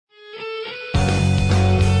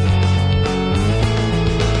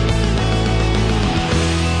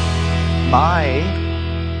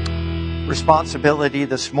Responsibility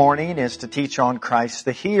this morning is to teach on Christ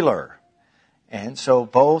the healer. And so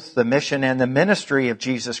both the mission and the ministry of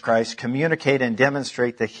Jesus Christ communicate and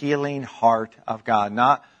demonstrate the healing heart of God.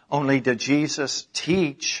 Not only did Jesus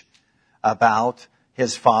teach about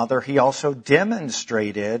his Father, he also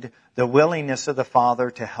demonstrated the willingness of the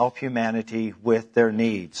Father to help humanity with their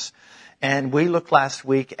needs. And we looked last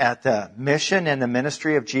week at the mission and the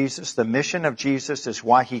ministry of Jesus. The mission of Jesus is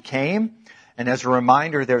why he came. And as a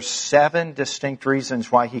reminder, there's 7 distinct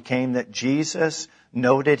reasons why he came that Jesus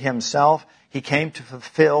noted himself. He came to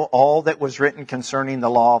fulfill all that was written concerning the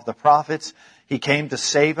law of the prophets. He came to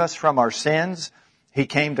save us from our sins. He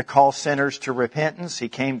came to call sinners to repentance. He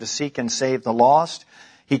came to seek and save the lost.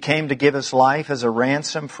 He came to give his life as a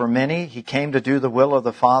ransom for many. He came to do the will of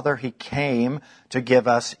the Father. He came to give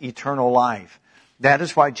us eternal life. That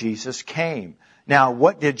is why Jesus came. Now,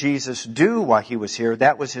 what did Jesus do while he was here?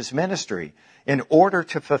 That was his ministry. In order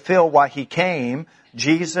to fulfill why he came,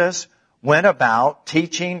 Jesus went about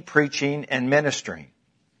teaching, preaching, and ministering.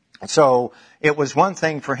 So it was one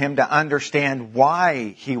thing for him to understand why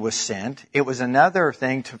he was sent. It was another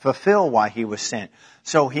thing to fulfill why he was sent.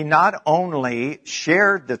 So he not only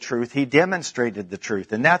shared the truth, he demonstrated the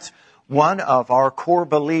truth. And that's one of our core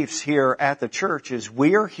beliefs here at the church is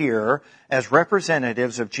we are here as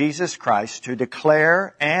representatives of Jesus Christ to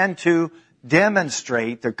declare and to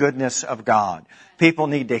demonstrate the goodness of God. People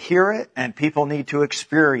need to hear it and people need to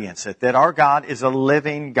experience it. That our God is a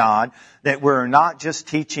living God. That we're not just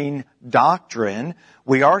teaching doctrine.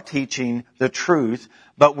 We are teaching the truth.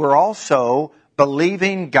 But we're also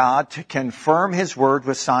believing God to confirm His Word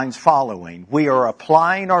with signs following. We are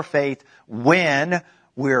applying our faith when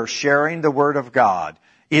we're sharing the Word of God.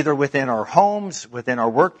 Either within our homes, within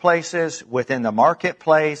our workplaces, within the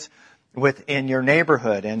marketplace, within your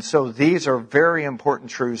neighborhood. And so these are very important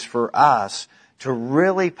truths for us to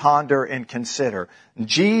really ponder and consider.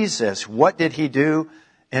 Jesus, what did he do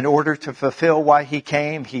in order to fulfill why he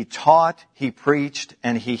came? He taught, he preached,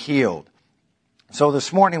 and he healed. So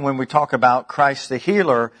this morning when we talk about Christ the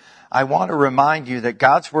healer, I want to remind you that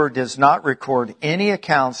God's Word does not record any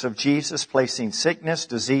accounts of Jesus placing sickness,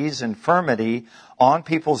 disease, infirmity on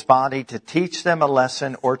people's body to teach them a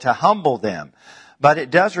lesson or to humble them. But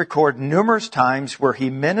it does record numerous times where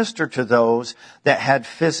he ministered to those that had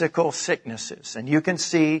physical sicknesses. And you can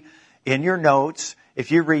see in your notes,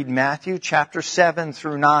 if you read Matthew chapter 7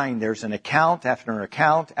 through 9, there's an account after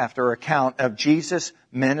account after account of Jesus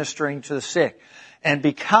ministering to the sick. And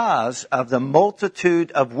because of the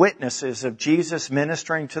multitude of witnesses of Jesus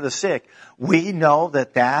ministering to the sick, we know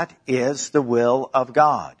that that is the will of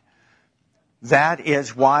God. That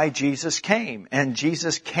is why Jesus came. And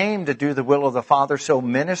Jesus came to do the will of the Father. So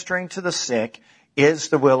ministering to the sick is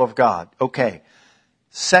the will of God. Okay.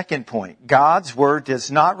 Second point. God's Word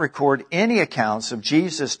does not record any accounts of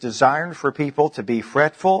Jesus desiring for people to be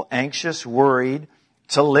fretful, anxious, worried,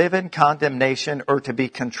 to live in condemnation, or to be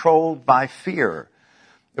controlled by fear.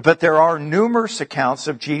 But there are numerous accounts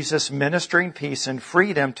of Jesus ministering peace and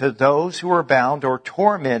freedom to those who are bound or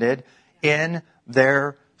tormented in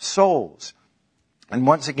their souls. And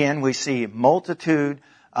once again, we see multitude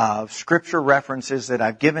of scripture references that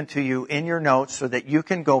I've given to you in your notes so that you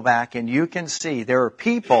can go back and you can see there are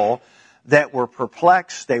people that were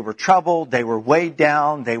perplexed, they were troubled, they were weighed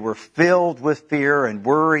down, they were filled with fear and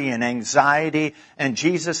worry and anxiety, and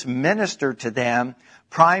Jesus ministered to them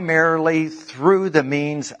primarily through the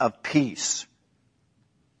means of peace.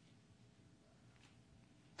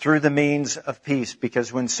 Through the means of peace.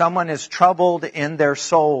 Because when someone is troubled in their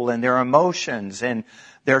soul and their emotions and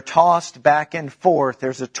they're tossed back and forth,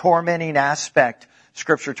 there's a tormenting aspect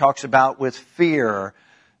Scripture talks about with fear.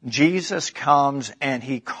 Jesus comes and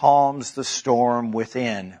He calms the storm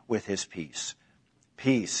within with His peace.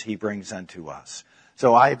 Peace He brings unto us.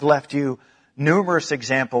 So I've left you numerous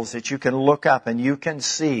examples that you can look up and you can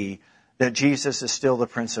see that Jesus is still the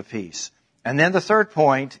Prince of Peace. And then the third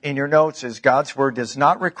point in your notes is God's Word does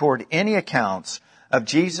not record any accounts of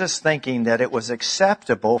Jesus thinking that it was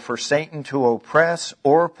acceptable for Satan to oppress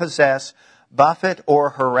or possess, buffet or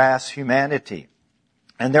harass humanity.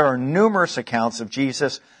 And there are numerous accounts of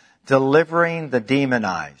Jesus delivering the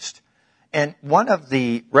demonized. And one of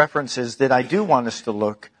the references that I do want us to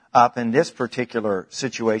look up in this particular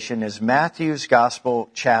situation is Matthew's Gospel,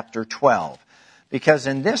 chapter 12. Because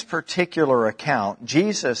in this particular account,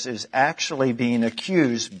 Jesus is actually being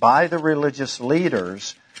accused by the religious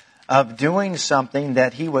leaders of doing something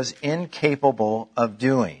that he was incapable of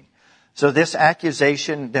doing. So this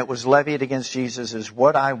accusation that was levied against Jesus is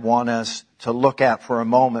what I want us to look at for a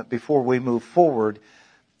moment before we move forward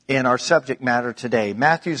in our subject matter today.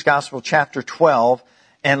 Matthew's Gospel, chapter 12,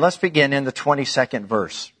 And let's begin in the 22nd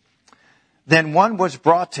verse. Then one was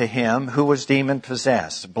brought to him who was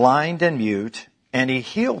demon-possessed, blind and mute, and he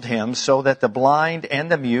healed him so that the blind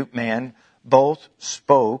and the mute man both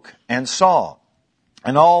spoke and saw.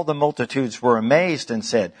 And all the multitudes were amazed and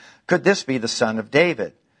said, "Could this be the son of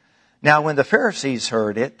David?" Now when the Pharisees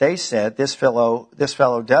heard it, they said, This fellow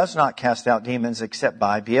does not cast out demons except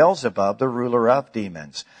by Beelzebub, the ruler of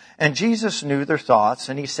demons. And Jesus knew their thoughts,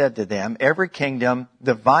 and he said to them, Every kingdom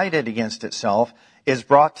divided against itself is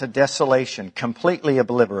brought to desolation, completely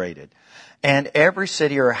obliterated. And every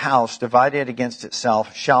city or house divided against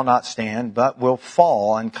itself shall not stand, but will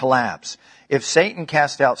fall and collapse. If Satan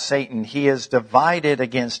cast out Satan, he is divided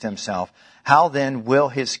against himself. How then will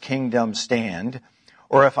his kingdom stand?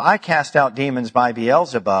 Or if I cast out demons by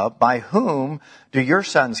Beelzebub, by whom do your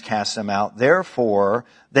sons cast them out? Therefore,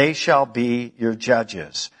 they shall be your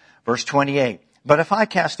judges. Verse 28. But if I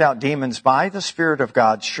cast out demons by the Spirit of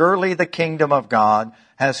God, surely the kingdom of God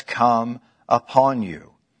has come upon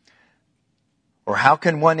you. Or how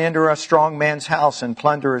can one enter a strong man's house and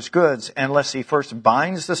plunder his goods unless he first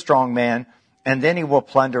binds the strong man, and then he will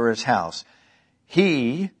plunder his house?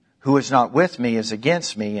 He who is not with me is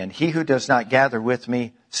against me, and he who does not gather with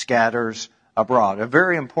me scatters abroad. A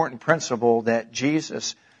very important principle that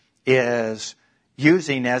Jesus is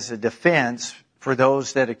using as a defense for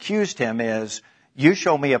those that accused him is, you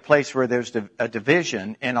show me a place where there's a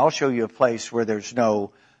division, and I'll show you a place where there's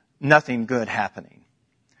nothing good happening.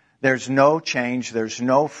 There's no change, there's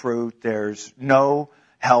no fruit, there's no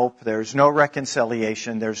help, there's no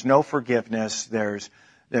reconciliation, there's no forgiveness, there's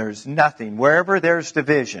nothing. Wherever there's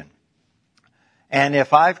division. And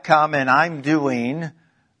if I've come and I'm doing,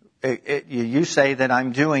 you say that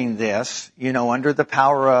I'm doing this, under the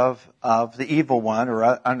power of the evil one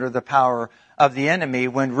or under the power of the enemy,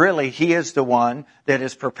 when really he is the one that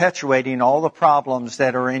is perpetuating all the problems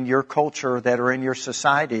that are in your culture, that are in your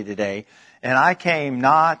society today. And I came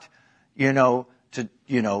not,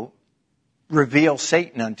 to reveal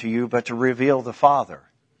Satan unto you, but to reveal the Father.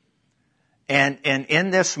 And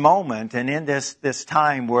in this moment and in this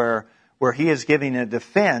time where he is giving a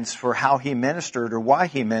defense for how he ministered or why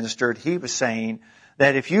he ministered, he was saying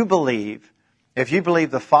that if you believe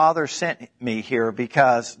the Father sent me here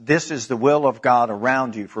because this is the will of God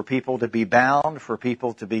around you, for people to be bound, for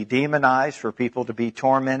people to be demonized, for people to be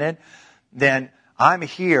tormented, then I'm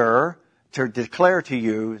here to declare to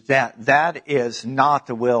you that is not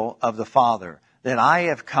the will of the Father. That I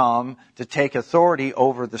have come to take authority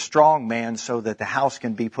over the strong man so that the house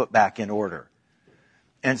can be put back in order.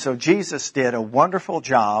 And so Jesus did a wonderful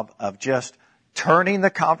job of just turning the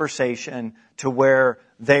conversation to where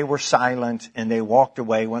they were silent and they walked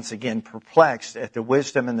away, once again perplexed at the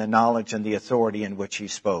wisdom and the knowledge and the authority in which he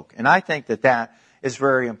spoke. And I think that is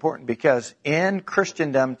very important because in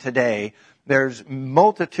Christendom today, there's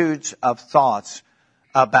multitudes of thoughts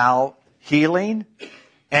about healing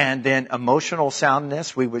and then emotional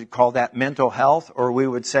soundness. We would call that mental health, or we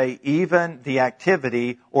would say even the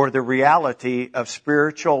activity or the reality of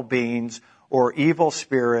spiritual beings or evil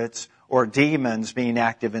spirits or demons being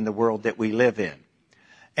active in the world that we live in.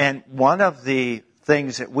 And one of the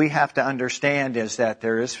things that we have to understand is that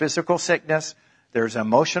there is physical sickness, there's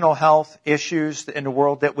emotional health issues in the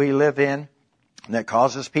world that we live in that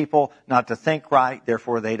causes people not to think right,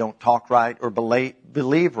 therefore they don't talk right or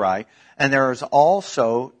believe right. And there is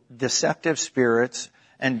also deceptive spirits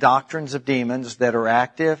and doctrines of demons that are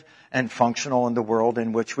active and functional in the world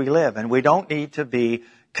in which we live. And we don't need to be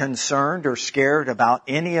concerned or scared about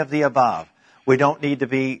any of the above. We don't need to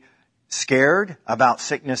be scared about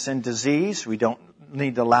sickness and disease. We don't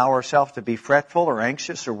need to allow ourselves to be fretful or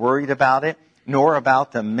anxious or worried about it, nor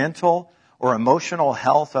about the mental or emotional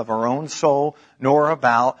health of our own soul, nor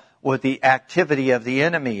about what the activity of the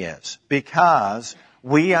enemy is. Because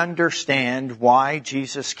we understand why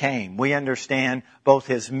Jesus came. We understand both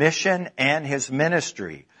his mission and his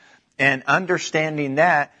ministry. And understanding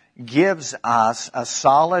that gives us a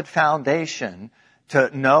solid foundation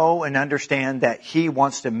to know and understand that he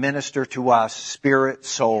wants to minister to us spirit,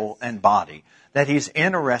 soul, and body. That he's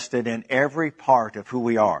interested in every part of who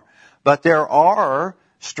we are. But there are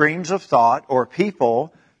streams of thought or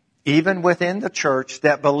people, even within the church,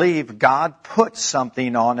 that believe God put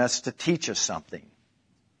something on us to teach us something.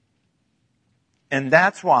 And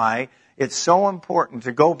that's why it's so important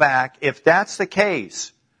to go back. If that's the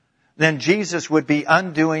case, then Jesus would be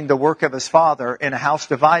undoing the work of his Father, and a house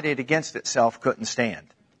divided against itself couldn't stand.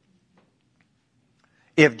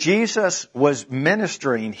 If Jesus was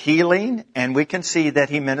ministering healing, and we can see that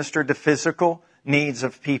he ministered to physical needs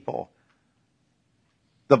of people,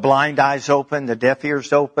 The blind eyes opened, the deaf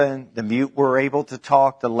ears opened, the mute were able to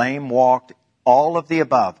talk, the lame walked, all of the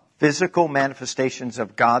above. Physical manifestations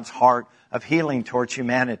of God's heart of healing towards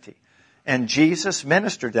humanity. And Jesus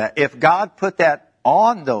ministered that. If God put that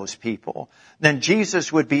on those people, then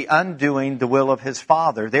Jesus would be undoing the will of his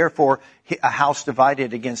Father. Therefore, a house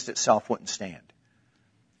divided against itself wouldn't stand.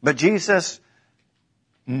 But Jesus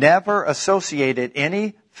never associated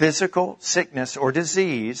any physical sickness or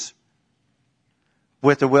disease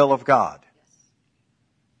with the will of God.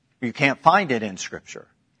 You can't find it in Scripture.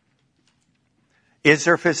 Is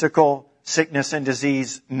there physical sickness and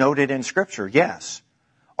disease noted in Scripture? Yes.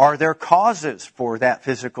 Are there causes for that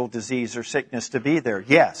physical disease or sickness to be there?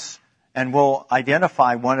 Yes. And we'll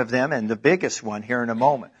identify one of them, and the biggest one, here in a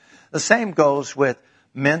moment. The same goes with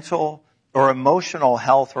mental or emotional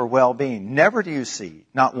health or well-being. Never do you see,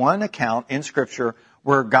 not one account in Scripture,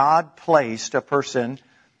 where God placed a person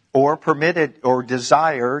or permitted or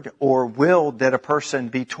desired or willed that a person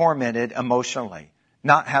be tormented emotionally,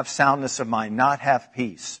 not have soundness of mind, not have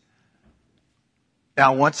peace.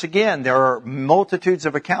 Now, once again, there are multitudes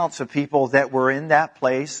of accounts of people that were in that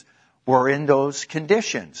place, were in those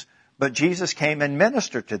conditions. But Jesus came and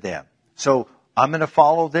ministered to them. So I'm going to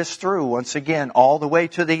follow this through once again all the way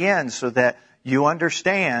to the end so that you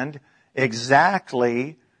understand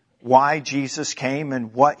exactly why Jesus came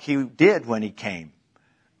and what he did when he came.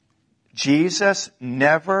 Jesus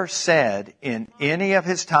never said in any of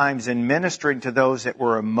his times in ministering to those that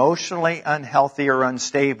were emotionally unhealthy or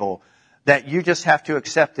unstable that you just have to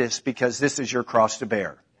accept this because this is your cross to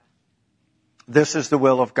bear. This is the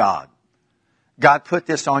will of God. God put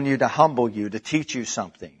this on you to humble you, to teach you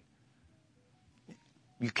something.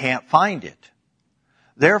 You can't find it.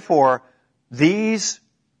 Therefore, these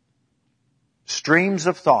streams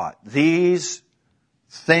of thought, these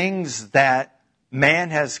things that man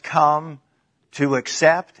has come to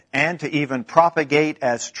accept and to even propagate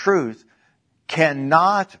as truth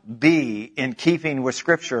cannot be in keeping with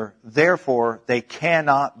Scripture. Therefore, they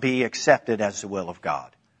cannot be accepted as the will of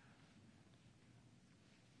God.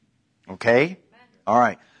 Okay? All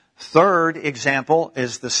right. Third example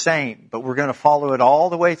is the same, but we're going to follow it all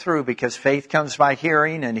the way through because faith comes by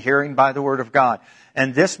hearing and hearing by the Word of God.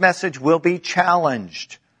 And this message will be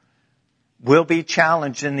challenged. Will be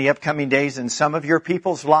challenged in the upcoming days in some of your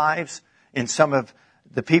people's lives, in some of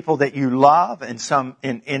the people that you love, and some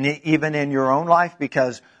even in your own life,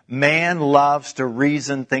 because man loves to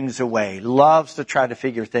reason things away, loves to try to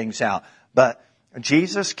figure things out. But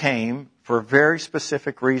Jesus came for a very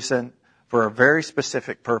specific reason, for a very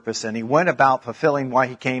specific purpose, and he went about fulfilling why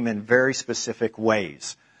he came in very specific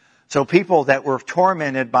ways. So people that were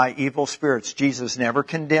tormented by evil spirits, Jesus never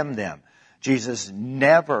condemned them. Jesus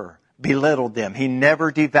never belittled them. He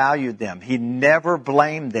never devalued them. He never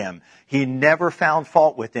blamed them. He never found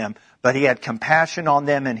fault with them. But he had compassion on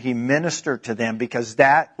them and he ministered to them because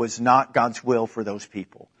that was not God's will for those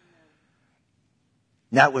people.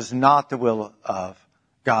 That was not the will of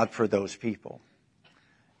God for those people.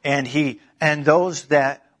 And those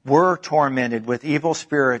that were tormented with evil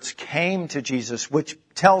spirits came to Jesus, which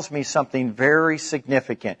tells me something very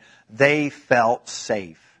significant. They felt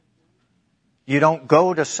safe. You don't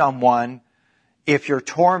go to someone if you're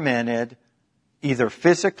tormented either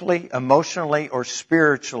physically, emotionally, or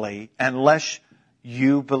spiritually unless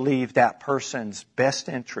you believe that person's best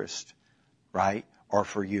interest, right, are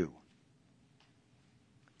for you.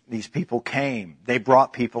 These people came. They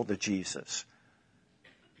brought people to Jesus.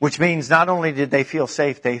 Which means not only did they feel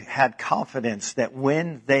safe, they had confidence that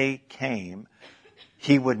when they came,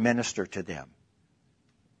 he would minister to them.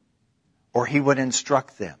 Or he would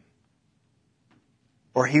instruct them.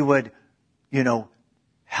 Or he would,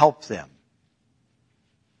 help them.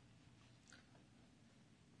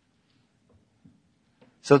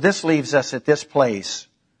 So this leaves us at this place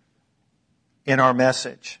in our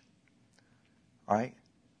message. All right?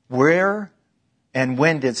 Where and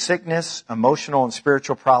when did sickness, emotional, and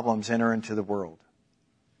spiritual problems enter into the world?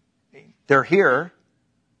 They're here.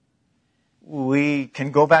 We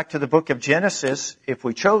can go back to the book of Genesis if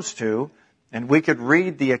we chose to, and we could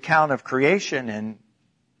read the account of creation, and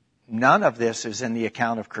none of this is in the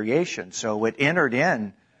account of creation. So it entered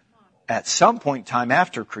in at some point in time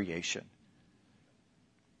after creation.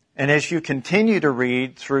 And as you continue to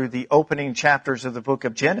read through the opening chapters of the book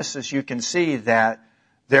of Genesis, you can see that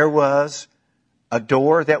there was a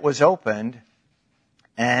door that was opened,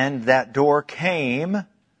 and that door came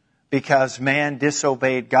because man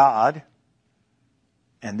disobeyed God.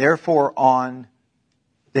 And therefore, on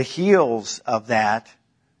the heels of that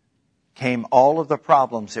came all of the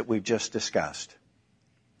problems that we've just discussed.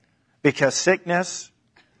 Because sickness,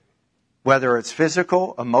 whether it's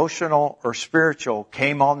physical, emotional, or spiritual,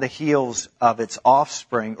 came on the heels of its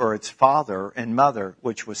offspring or its father and mother,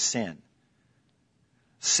 which was sin.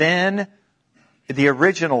 Sin, the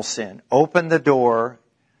original sin, opened the door,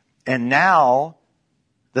 and now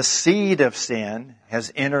the seed of sin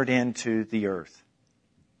has entered into the earth.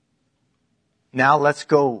 Now let's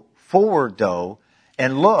go forward, though,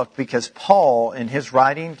 and look, because Paul, in his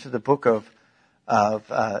writing to the book of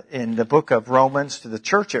Romans to the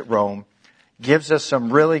church at Rome, gives us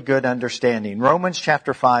some really good understanding. Romans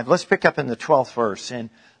chapter 5, let's pick up in the 12th verse,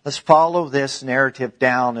 and let's follow this narrative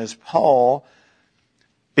down as Paul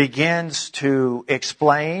begins to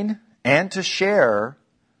explain and to share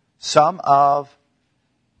some of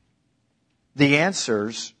the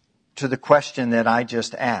answers to the question that I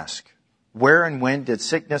just asked. Where and when did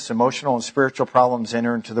sickness, emotional, and spiritual problems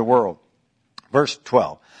enter into the world? Verse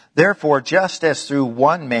 12. Therefore, just as through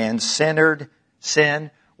one man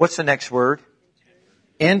sin, what's the next word?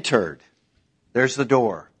 Entered. There's the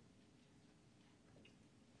door.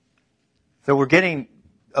 So we're getting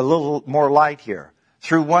a little more light here.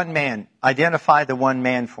 Through one man, identify the one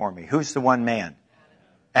man for me. Who's the one man?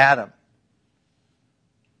 Adam.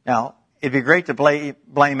 Now, it'd be great to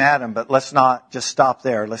blame Adam, but let's not just stop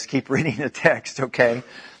there. Let's keep reading the text, okay?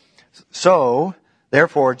 So,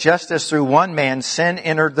 therefore, just as through one man sin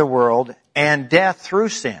entered the world, and death through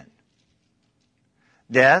sin.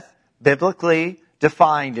 Death, biblically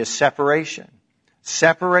defined as separation.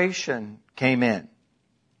 Separation came in.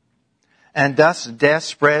 And thus death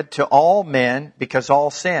spread to all men because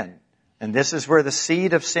all sinned. And this is where the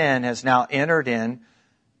seed of sin has now entered in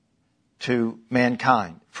to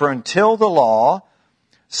mankind. For until the law,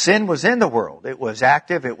 sin was in the world. It was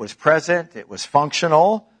active, it was present, it was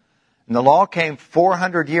functional. And the law came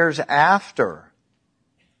 400 years after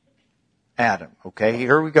Adam. Okay,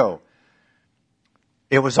 here we go.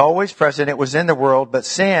 It was always present, it was in the world, but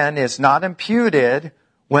sin is not imputed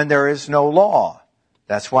when there is no law.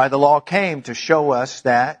 That's why the law came, to show us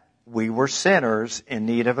that we were sinners in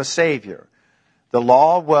need of a Savior. The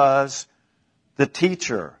law was the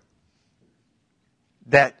teacher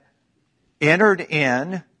that entered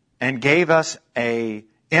in and gave us a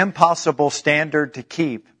impossible standard to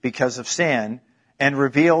keep because of sin, and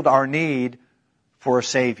revealed our need for a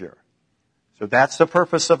Savior. So that's the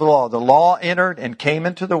purpose of the law. The law entered and came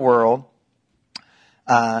into the world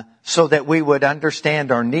so that we would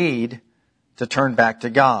understand our need to turn back to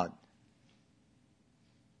God.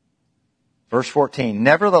 Verse 14,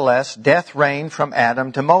 nevertheless, death reigned from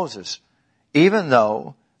Adam to Moses, even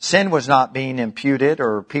though sin was not being imputed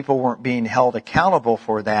or people weren't being held accountable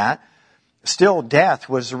for that. Still, death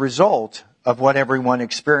was the result of what everyone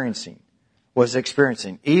was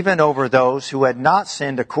experiencing, even over those who had not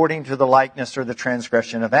sinned according to the likeness or the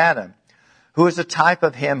transgression of Adam, who is a type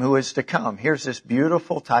of him who is to come. Here's this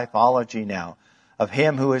beautiful typology now of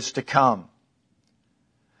him who is to come.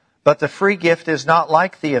 But the free gift is not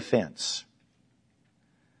like the offense.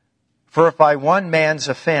 For if by one man's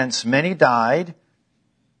offense many died,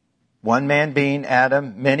 one man being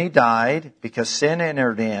Adam, many died because sin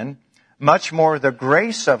entered in, much more the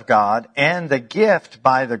grace of God and the gift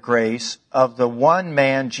by the grace of the one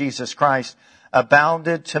man, Jesus Christ,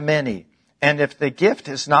 abounded to many. And if the gift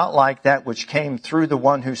is not like that which came through the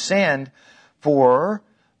one who sinned, for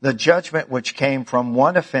the judgment which came from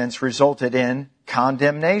one offense resulted in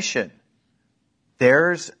condemnation.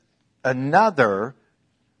 There's another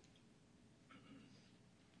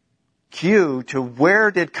cue to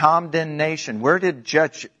where did condemnation, where did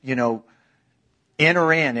judge,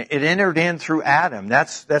 enter in. It entered in through Adam.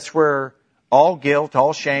 That's where all guilt,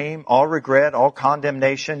 all shame, all regret, all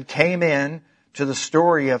condemnation came in to the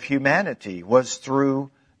story of humanity, was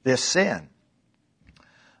through this sin.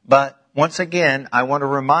 But once again, I want to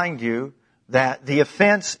remind you that the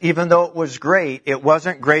offense, even though it was great, it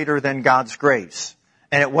wasn't greater than God's grace.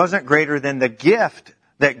 And it wasn't greater than the gift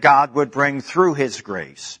that God would bring through His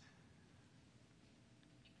grace.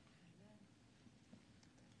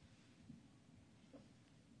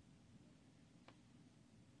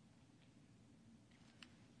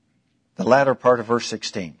 The latter part of verse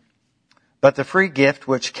 16. But the free gift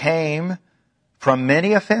which came from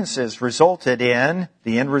many offenses resulted in,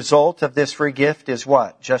 the end result of this free gift is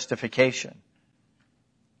what? Justification.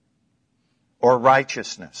 Or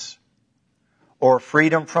righteousness. Or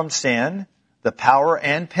freedom from sin, the power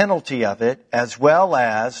and penalty of it, as well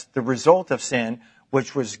as the result of sin,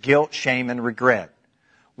 which was guilt, shame, and regret.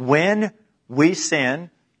 When we sin,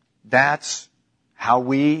 that's how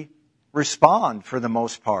we respond for the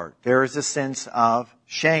most part. There is a sense of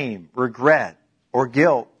shame, regret, or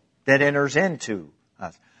guilt that enters into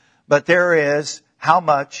us. But there is how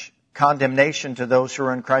much condemnation to those who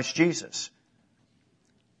are in Christ Jesus?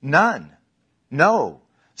 None. No.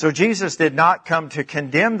 So Jesus did not come to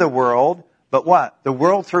condemn the world, but what? The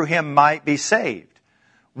world through him might be saved.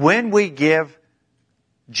 When we give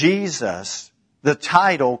Jesus the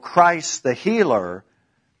title Christ the Healer,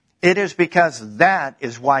 it is because that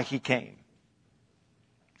is why he came.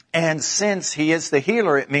 And since he is the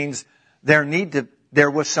healer, it means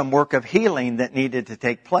there was some work of healing that needed to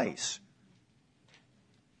take place.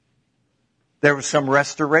 There was some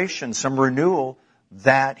restoration, some renewal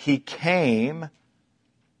that he came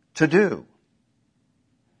to do.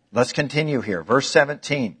 Let's continue here. Verse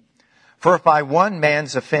 17. For if by one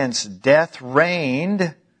man's offense death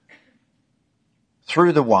reigned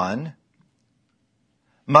through the one,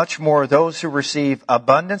 much more those who receive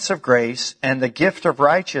abundance of grace and the gift of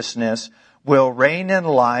righteousness will reign in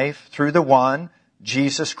life through the one,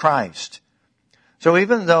 Jesus Christ. So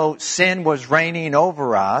even though sin was reigning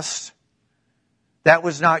over us, that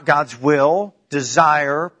was not God's will,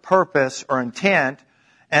 desire, purpose, or intent.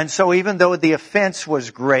 And so even though the offense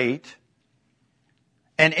was great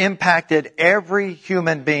and impacted every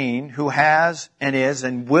human being who has and is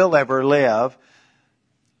and will ever live,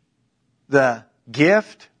 the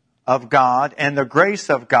gift of God and the grace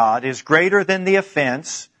of God is greater than the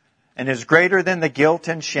offense and is greater than the guilt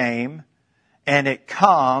and shame, and it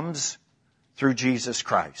comes through Jesus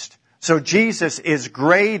Christ. So Jesus is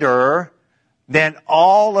greater than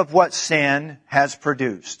all of what sin has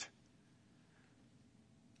produced.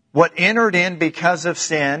 What entered in because of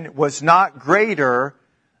sin was not greater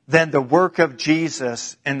than the work of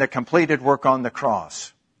Jesus and the completed work on the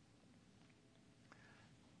cross.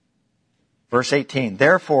 Verse 18,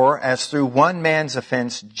 therefore, as through one man's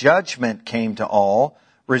offense judgment came to all,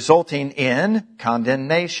 resulting in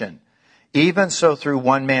condemnation, even so through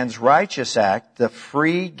one man's righteous act, the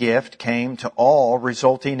free gift came to all,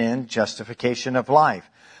 resulting in justification of life.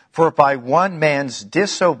 For by one man's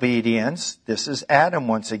disobedience, this is Adam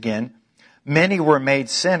once again, many were made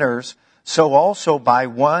sinners, so also by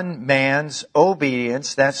one man's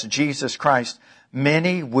obedience, that's Jesus Christ,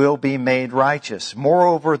 many will be made righteous.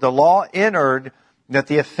 Moreover, the law entered that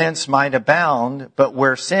the offense might abound, but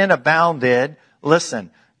where sin abounded,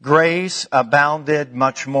 listen, grace abounded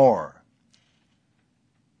much more.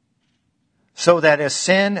 So that as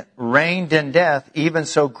sin reigned in death, even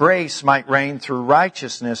so grace might reign through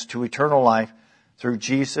righteousness to eternal life through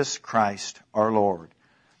Jesus Christ our Lord.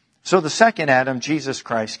 So the second Adam, Jesus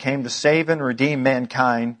Christ, came to save and redeem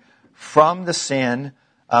mankind from the sin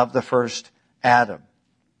of the first Adam.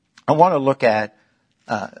 I want to look at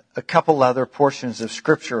a couple other portions of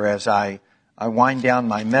Scripture as I wind down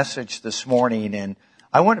my message this morning. And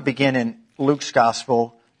I want to begin in Luke's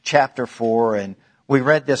Gospel, chapter 4. And we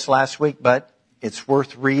read this last week, but it's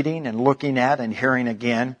worth reading and looking at and hearing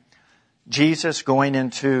again. Jesus going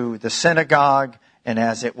into the synagogue, and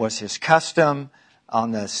as it was his custom,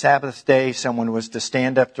 on the Sabbath day, someone was to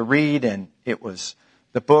stand up to read, and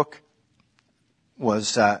the book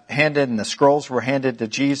was handed, and the scrolls were handed to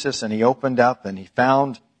Jesus, and he opened up, and he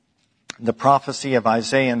found the prophecy of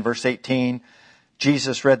Isaiah in verse 18.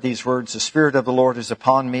 Jesus read these words, the Spirit of the Lord is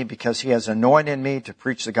upon me, because he has anointed me to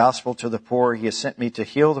preach the gospel to the poor. He has sent me to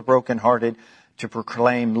heal the brokenhearted, to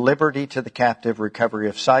proclaim liberty to the captive, recovery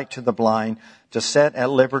of sight to the blind, to set at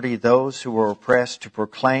liberty those who are oppressed, to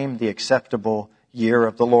proclaim the acceptable year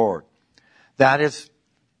of the Lord. That is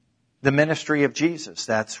the ministry of Jesus.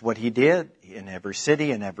 That's what he did in every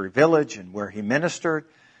city, in every village, and where he ministered.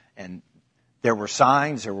 And there were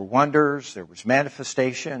signs, there were wonders, there was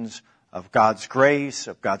manifestations of God's grace,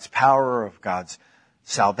 of God's power, of God's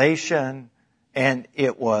salvation. And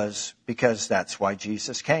it was because that's why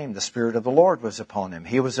Jesus came. The Spirit of the Lord was upon him.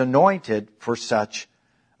 He was anointed for such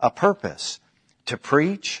a purpose, to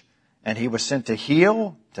preach, and he was sent to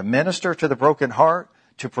heal, to minister to the broken heart,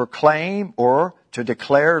 to proclaim or to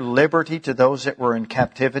declare liberty to those that were in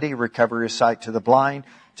captivity, recovery of sight to the blind,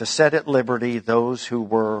 to set at liberty those who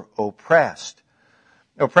were oppressed.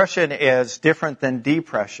 Oppression is different than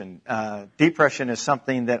depression. Depression is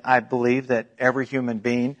something that I believe that every human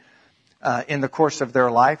being in the course of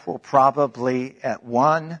their life will probably at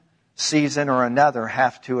one season or another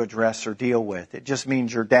have to address or deal with. It just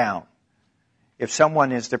means you're down. If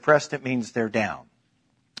someone is depressed, it means they're down.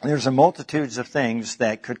 There's a multitudes of things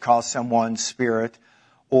that could cause someone's spirit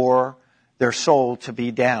or their soul to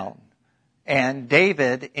be down. And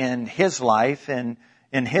David, in his life and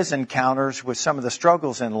in his encounters with some of the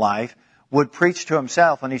struggles in life, would preach to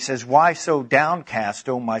himself. And he says, why so downcast,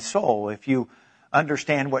 O my soul? If you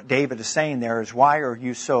understand what David is saying there is, why are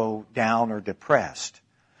you so down or depressed?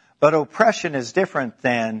 But oppression is different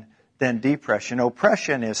than than depression.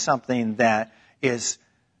 Oppression is something that is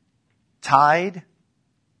tied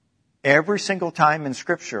every single time in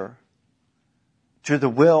Scripture to the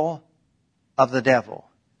will of the devil.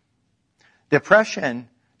 Depression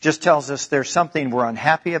just tells us there's something we're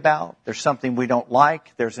unhappy about, there's something we don't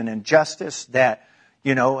like, there's an injustice that,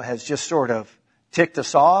 has just sort of ticked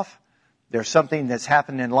us off. There's something that's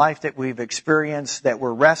happened in life that we've experienced that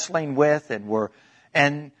we're wrestling with,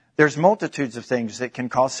 and there's multitudes of things that can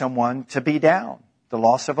cause someone to be down. The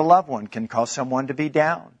loss of a loved one can cause someone to be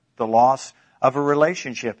down. The loss of a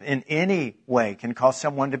relationship in any way can cause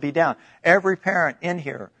someone to be down. Every parent in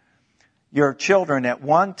here, your children at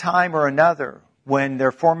one time or another, when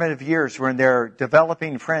their formative years, when their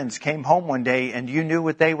developing friends came home one day and you knew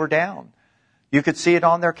what they were down. You could see it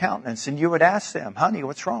on their countenance, and you would ask them, honey,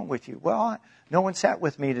 what's wrong with you? Well, no one sat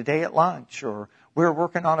with me today at lunch, or we were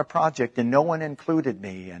working on a project and no one included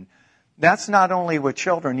me. And that's not only with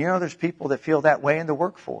children. There's people that feel that way in the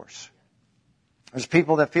workforce. There's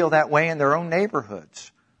people that feel that way in their own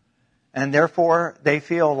neighborhoods. And therefore, they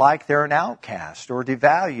feel like they're an outcast or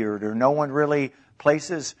devalued, or no one really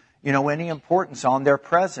places, any importance on their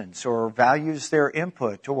presence or values their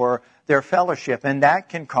input or their fellowship. And that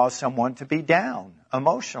can cause someone to be down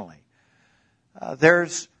emotionally.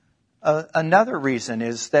 There's another reason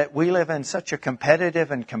is that we live in such a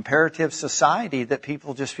competitive and comparative society that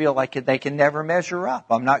people just feel like they can never measure up.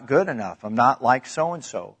 I'm not good enough. I'm not like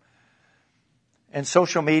so-and-so. And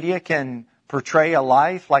social media can portray a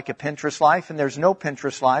life like a Pinterest life, and there's no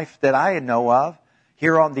Pinterest life that I know of.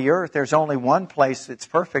 Here on the earth, there's only one place that's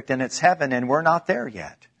perfect, and it's heaven, and we're not there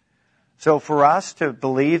yet. So for us to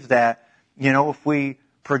believe that, if we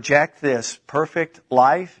project this perfect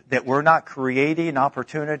life, that we're not creating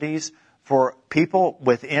opportunities for people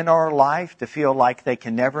within our life to feel like they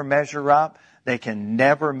can never measure up, they can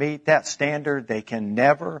never meet that standard, they can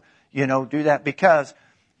never, do that, because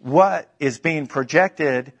what is being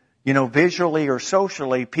projected, visually or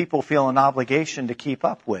socially, people feel an obligation to keep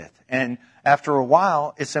up with. And after a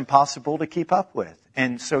while, it's impossible to keep up with.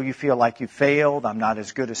 And so you feel like you failed, I'm not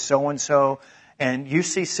as good as so-and-so. And you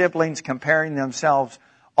see siblings comparing themselves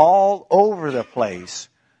all over the place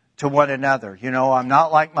to one another. I'm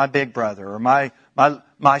not like my big brother, or my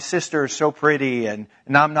sister is so pretty and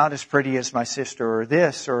I'm not as pretty as my sister, or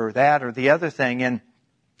this or that or the other thing. And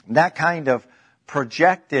that kind of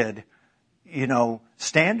projected,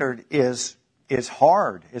 standard is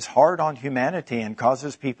hard. It's hard on humanity and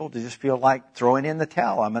causes people to just feel like throwing in the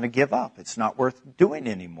towel. I'm going to give up. It's not worth doing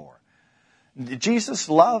anymore. Jesus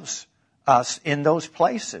loves us in those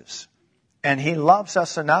places. And He loves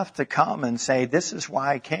us enough to come and say, this is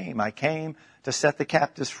why I came. I came to set the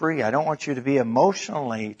captives free. I don't want you to be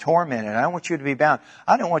emotionally tormented. I don't want you to be bound.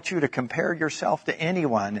 I don't want you to compare yourself to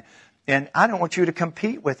anyone. And I don't want you to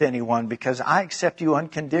compete with anyone, because I accept you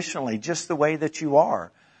unconditionally just the way that you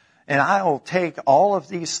are. And I will take all of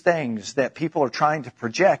these things that people are trying to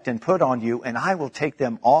project and put on you, and I will take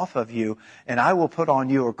them off of you, and I will put on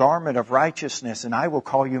you a garment of righteousness, and I will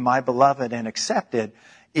call you my beloved and accepted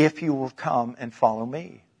if you will come and follow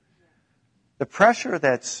me. The pressure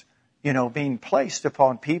that's, being placed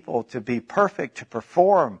upon people to be perfect, to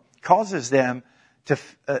perform, causes them to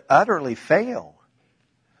utterly fail.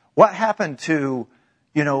 What happened to,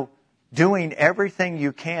 doing everything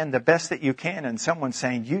you can, the best that you can, and someone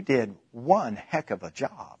saying, you did one heck of a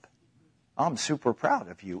job. I'm super proud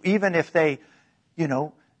of you. Even if they,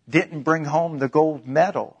 didn't bring home the gold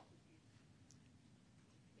medal.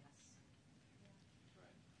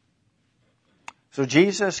 So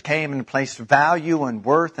Jesus came and placed value and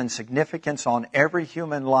worth and significance on every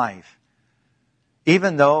human life.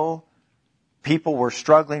 Even though people were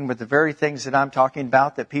struggling with the very things that I'm talking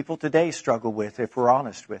about that people today struggle with, if we're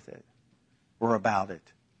honest with it or about it.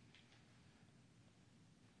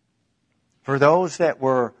 For those that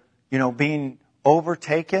were, being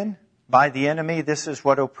overtaken by the enemy, this is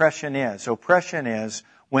what oppression is. Oppression is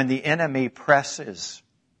when the enemy presses.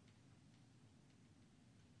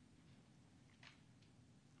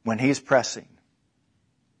 When he's pressing.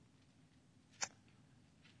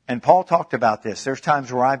 And Paul talked about this. There's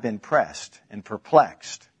times where I've been pressed and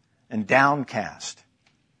perplexed and downcast.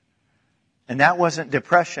 And that wasn't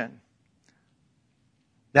depression.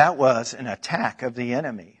 That was an attack of the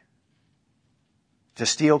enemy to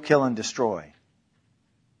steal, kill, and destroy.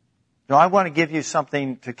 Now, I want to give you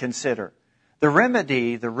something to consider. The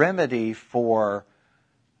remedy for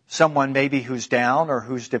someone maybe who's down or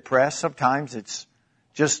who's depressed, sometimes it's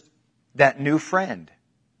just that new friend.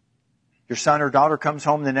 Your son or daughter comes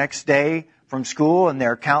home the next day from school and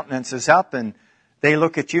their countenance is up and they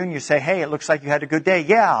look at you and you say, hey, it looks like you had a good day.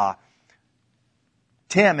 Yeah.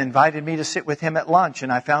 Tim invited me to sit with him at lunch,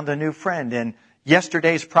 and I found a new friend, and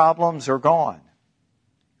yesterday's problems are gone.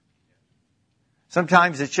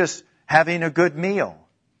 Sometimes it's just having a good meal.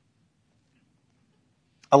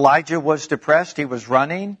 Elijah was depressed. He was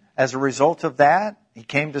running. As a result of that, he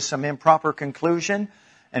came to some improper conclusion.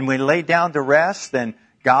 And when he laid down to rest, then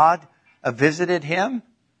God visited him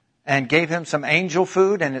and gave him some angel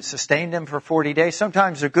food, and it sustained him for 40 days.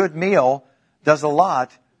 Sometimes a good meal does a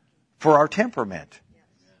lot for our temperament.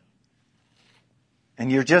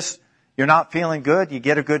 And you're not feeling good. You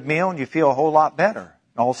get a good meal and you feel a whole lot better.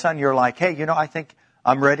 All of a sudden you're like, hey, I think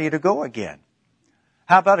I'm ready to go again.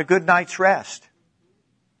 How about a good night's rest?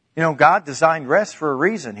 God designed rest for a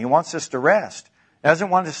reason. He wants us to rest. He doesn't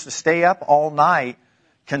want us to stay up all night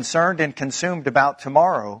concerned and consumed about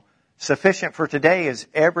tomorrow. Sufficient for today is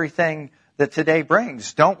everything that today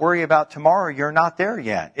brings. Don't worry about tomorrow. You're not there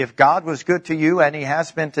yet. If God was good to you, and He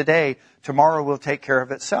has been today, tomorrow will take care of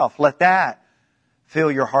itself. Let that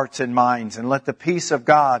fill your hearts and minds, and let the peace of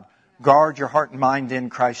God guard your heart and mind in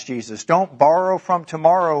Christ Jesus. Don't borrow from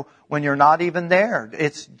tomorrow when you're not even there.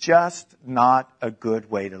 It's just not a good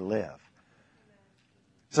way to live.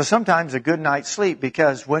 So sometimes a good night's sleep,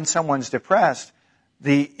 because when someone's depressed,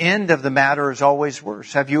 the end of the matter is always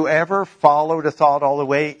worse. Have you ever followed a thought all the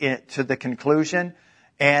way to the conclusion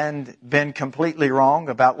and been completely wrong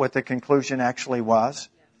about what the conclusion actually was?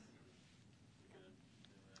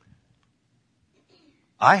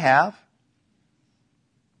 I have.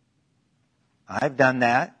 I've done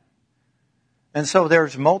that. And so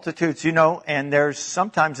there's multitudes, and there's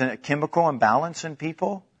sometimes a chemical imbalance in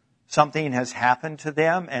people. Something has happened to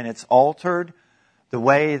them and it's altered the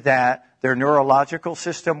way that their neurological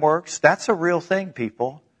system works. That's a real thing,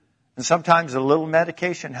 people. And sometimes a little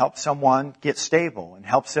medication helps someone get stable and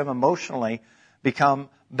helps them emotionally become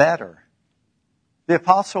better. The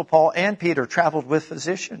Apostle Paul and Peter traveled with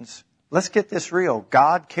physicians. Let's get this real.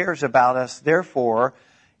 God cares about us. Therefore,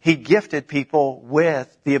 He gifted people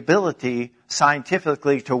with the ability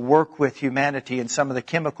scientifically to work with humanity and some of the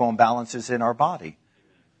chemical imbalances in our body.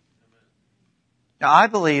 Now, I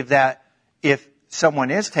believe that if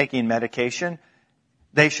someone is taking medication,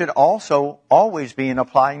 they should also always be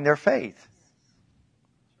applying their faith.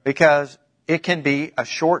 Because it can be a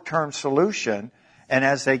short-term solution, and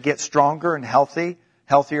as they get stronger and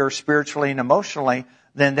healthier spiritually and emotionally,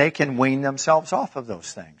 then they can wean themselves off of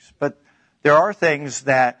those things. But there are things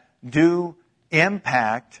that do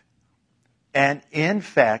impact and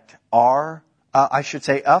affect our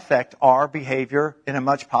behavior in a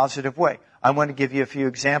much positive way. I want to give you a few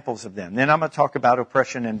examples of them. Then I'm going to talk about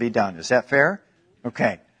oppression and be done. Is that fair?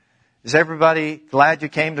 Okay. Is everybody glad you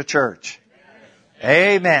came to church?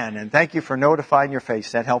 Amen. And thank you for notifying your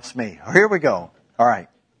face. That helps me. Here we go. All right.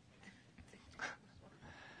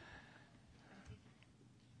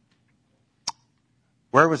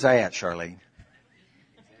 Where was I at, Charlene?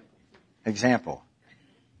 Example.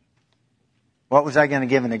 What was I going to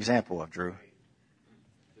give an example of, Drew?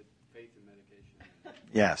 Faith and medication.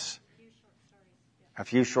 Yes. A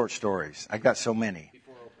few short stories. I got so many.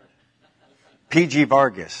 P.G.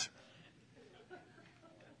 Vargas.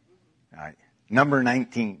 All right. Number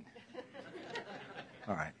 19.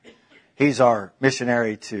 All right. He's our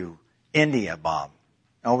missionary to India, Bob.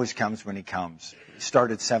 Always comes when he comes. He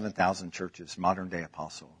started 7,000 churches, modern day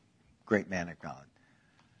apostle. Great man of God.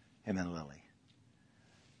 Him and Lily.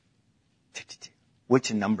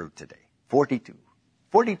 Which number today? 42.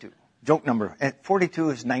 42. Joke number.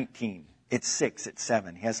 42 is 19. It's 6. It's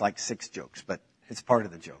 7. He has like 6 jokes, but it's part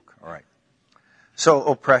of the joke. All right. So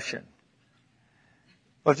oppression.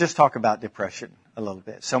 Well, just talk about depression a little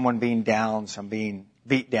bit. Someone being down, some being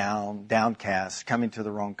beat down, downcast, coming to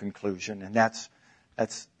the wrong conclusion. And that's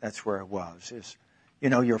where it was.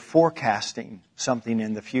 You're forecasting something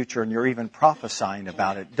in the future and you're even prophesying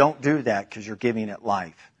about it. Don't do that because you're giving it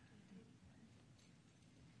life.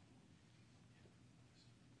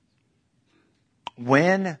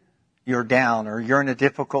 When you're down or you're in a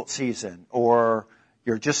difficult season or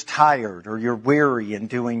you're just tired or you're weary in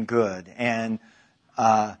doing good, and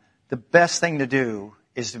the best thing to do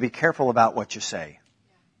is to be careful about what you say.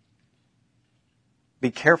 Be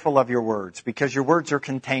careful of your words, because your words are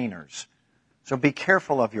containers. So be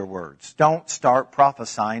careful of your words. Don't start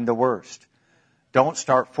prophesying the worst. Don't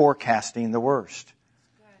start forecasting the worst.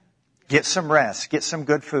 Get some rest. Get some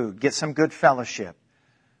good food. Get some good fellowship.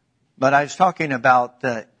 But I was talking about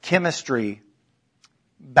the chemistry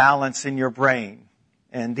balance in your brain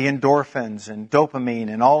and the endorphins and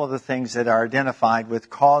dopamine and all of the things that are identified with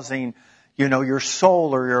causing, your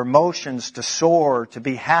soul or your emotions to soar, to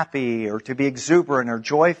be happy or to be exuberant or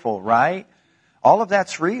joyful, right? All of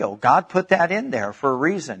that's real. God put that in there for a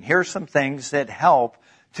reason. Here's some things that help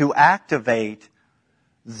to activate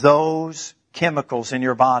those chemicals in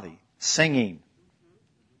your body. Singing.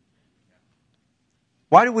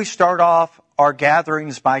 Why do we start off our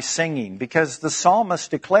gatherings by singing? Because the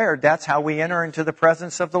psalmist declared that's how we enter into the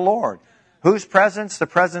presence of the Lord. Whose presence? The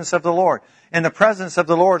presence of the Lord. In the presence of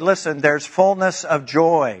the Lord, listen, there's fullness of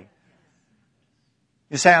joy.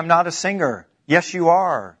 You say, I'm not a singer. Yes, you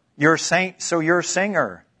are. You're a saint, so you're a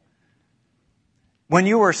singer. When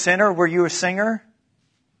you were a sinner, were you a singer?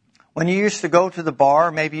 When you used to go to the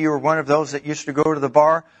bar, maybe you were one of those that used to go to the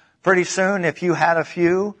bar. Pretty soon, if you had a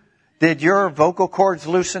few, did your vocal cords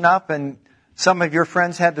loosen up and some of your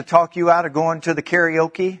friends had to talk you out of going to the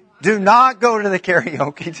karaoke? Do not go to the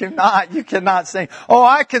karaoke. Do not. You cannot sing. Oh,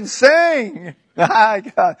 I can sing.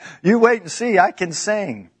 You wait and see. I can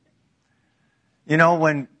sing. You know,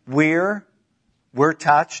 when we're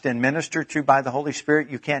touched and ministered to by the Holy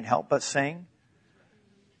Spirit, you can't help but sing.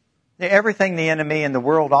 Everything the enemy and the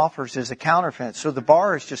world offers is a counterfeit. So the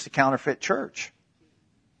bar is just a counterfeit church.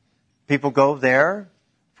 People go there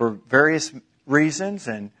for various reasons,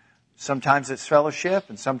 and sometimes it's fellowship,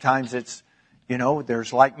 and sometimes it's,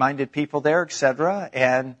 there's like-minded people there, etc.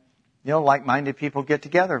 And, like-minded people get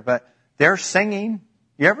together. But they're singing.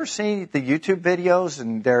 You ever see the YouTube videos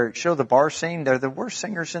and they show the bar scene? They're the worst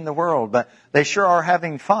singers in the world, but they sure are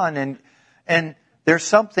having fun. And there's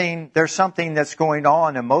something that's going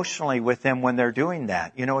on emotionally with them when they're doing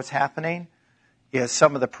that. You know what's happening? Is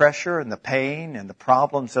some of the pressure and the pain and the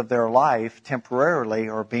problems of their life temporarily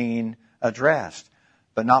are being addressed,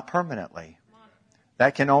 but not permanently.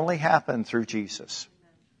 That can only happen through Jesus.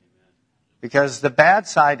 Because the bad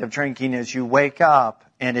side of drinking is you wake up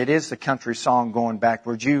and it is the country song going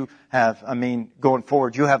backwards. Going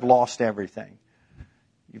forward, you have lost everything.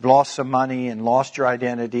 You've lost some money and lost your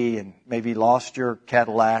identity and maybe lost your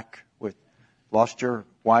Cadillac, lost your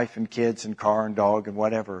wife and kids and car and dog and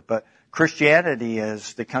whatever. But Christianity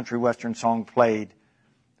is the country western song played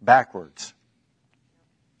backwards.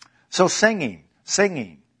 So singing,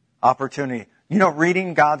 opportunity.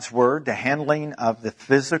 Reading God's Word, the handling of the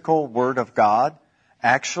physical Word of God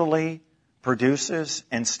actually produces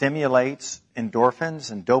and stimulates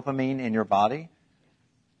endorphins and dopamine in your body.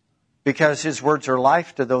 Because His words are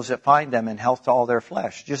life to those that find them and health to all their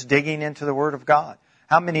flesh. Just digging into the Word of God.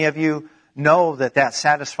 How many of you know that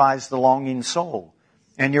satisfies the longing soul?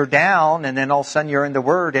 And you're down and then all of a sudden you're in the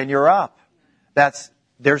Word and you're up.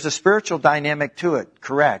 There's a spiritual dynamic to it,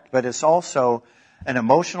 correct. But it's also an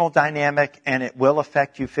emotional dynamic, and it will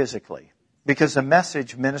affect you physically. Because the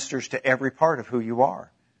message ministers to every part of who you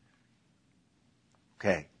are.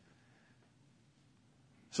 Okay.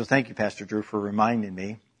 So thank you, Pastor Drew, for reminding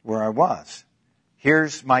me where I was.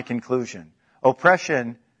 Here's my conclusion.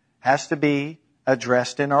 Oppression has to be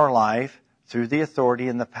addressed in our life through the authority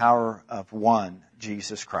and the power of one,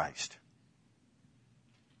 Jesus Christ.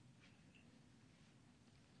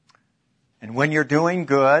 And when you're doing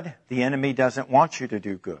good, the enemy doesn't want you to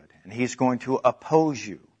do good. And he's going to oppose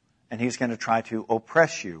you. And he's going to try to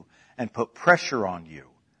oppress you and put pressure on you.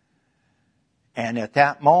 And at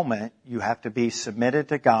that moment, you have to be submitted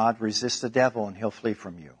to God, resist the devil, and he'll flee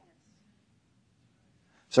from you.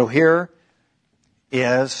 So here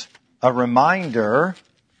is a reminder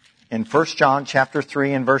in 1 John chapter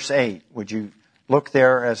 3 and verse 8. Would you look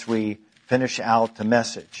there as we finish out the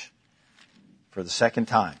message for the second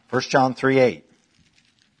time? 1 John 3:8.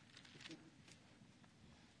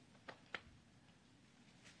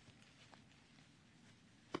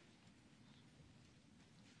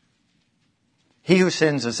 He who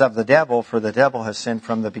sins is of the devil, for the devil has sinned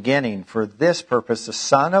from the beginning. For this purpose the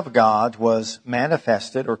Son of God was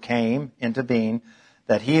manifested or came into being,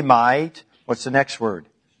 that he might, what's the next word?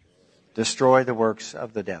 Destroy the works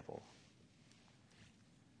of the devil.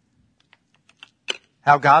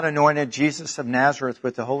 How God anointed Jesus of Nazareth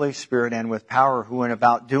with the Holy Spirit and with power, who went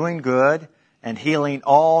about doing good and healing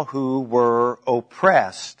all who were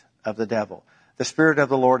oppressed of the devil. The Spirit of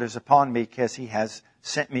the Lord is upon me because He has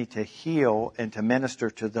sent me to heal and to minister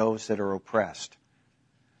to those that are oppressed.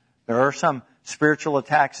 There are some spiritual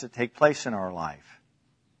attacks that take place in our life.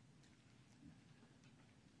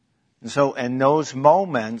 And so in those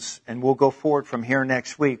moments, and we'll go forward from here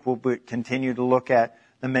next week, we'll continue to look at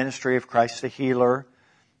the ministry of Christ the healer,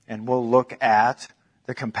 and we'll look at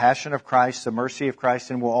the compassion of Christ, the mercy of Christ,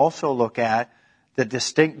 and we'll also look at the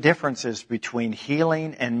distinct differences between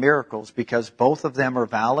healing and miracles, because both of them are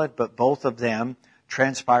valid, but both of them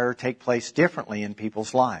transpire, take place differently in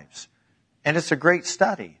people's lives. And it's a great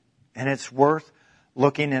study, and it's worth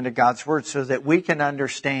looking into God's Word so that we can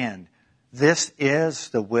understand this is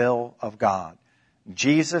the will of God.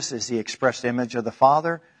 Jesus is the expressed image of the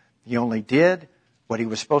Father. He only did what he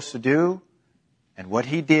was supposed to do, and what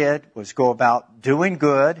he did was go about doing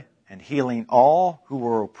good and healing all who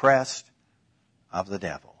were oppressed of the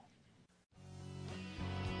devil.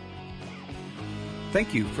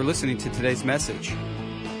 Thank you for listening to today's message.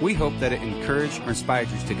 We hope that it encouraged or inspired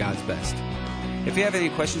you to God's best. If you have any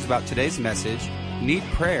questions about today's message, need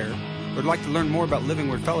prayer, or would like to learn more about Living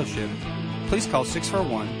Word Fellowship, please call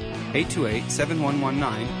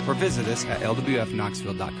 641-828-7119 or visit us at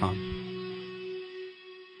lwfknoxville.com.